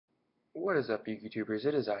What is up, YouTubers?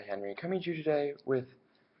 It is I, Henry, coming to you today with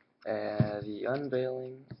the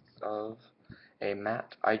unveiling of a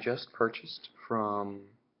mat I just purchased from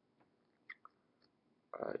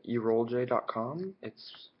erollj.com.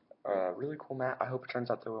 It's a really cool mat. I hope it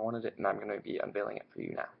turns out the way I wanted it, and I'm going to be unveiling it for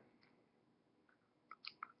you now.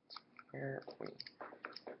 Here we go.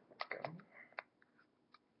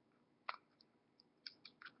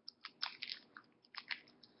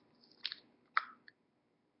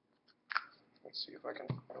 Let's see if I can.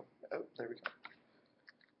 Oh, there we go.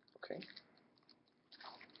 Okay.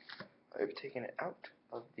 I've taken it out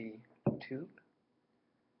of the tube.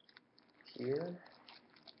 Here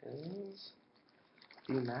is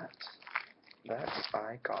the mat that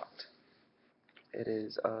I got. It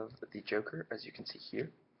is of the Joker, as you can see here,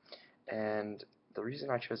 and the reason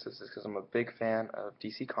I chose this is because I'm a big fan of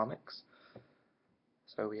DC Comics.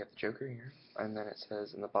 So we have the Joker here, and then it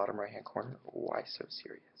says in the bottom right hand corner, why so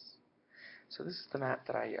serious? So this is the mat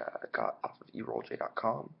that I got off of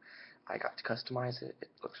erollj.com. I got to customize it. It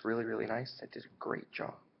looks really, really nice. They did a great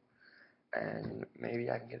job, and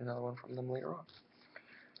maybe I can get another one from them later on.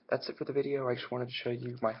 That's it for the video. I just wanted to show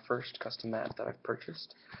you my first custom mat that I've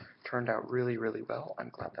purchased. Turned out really, really well. I'm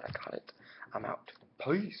glad that I got it. I'm out.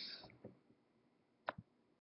 Peace!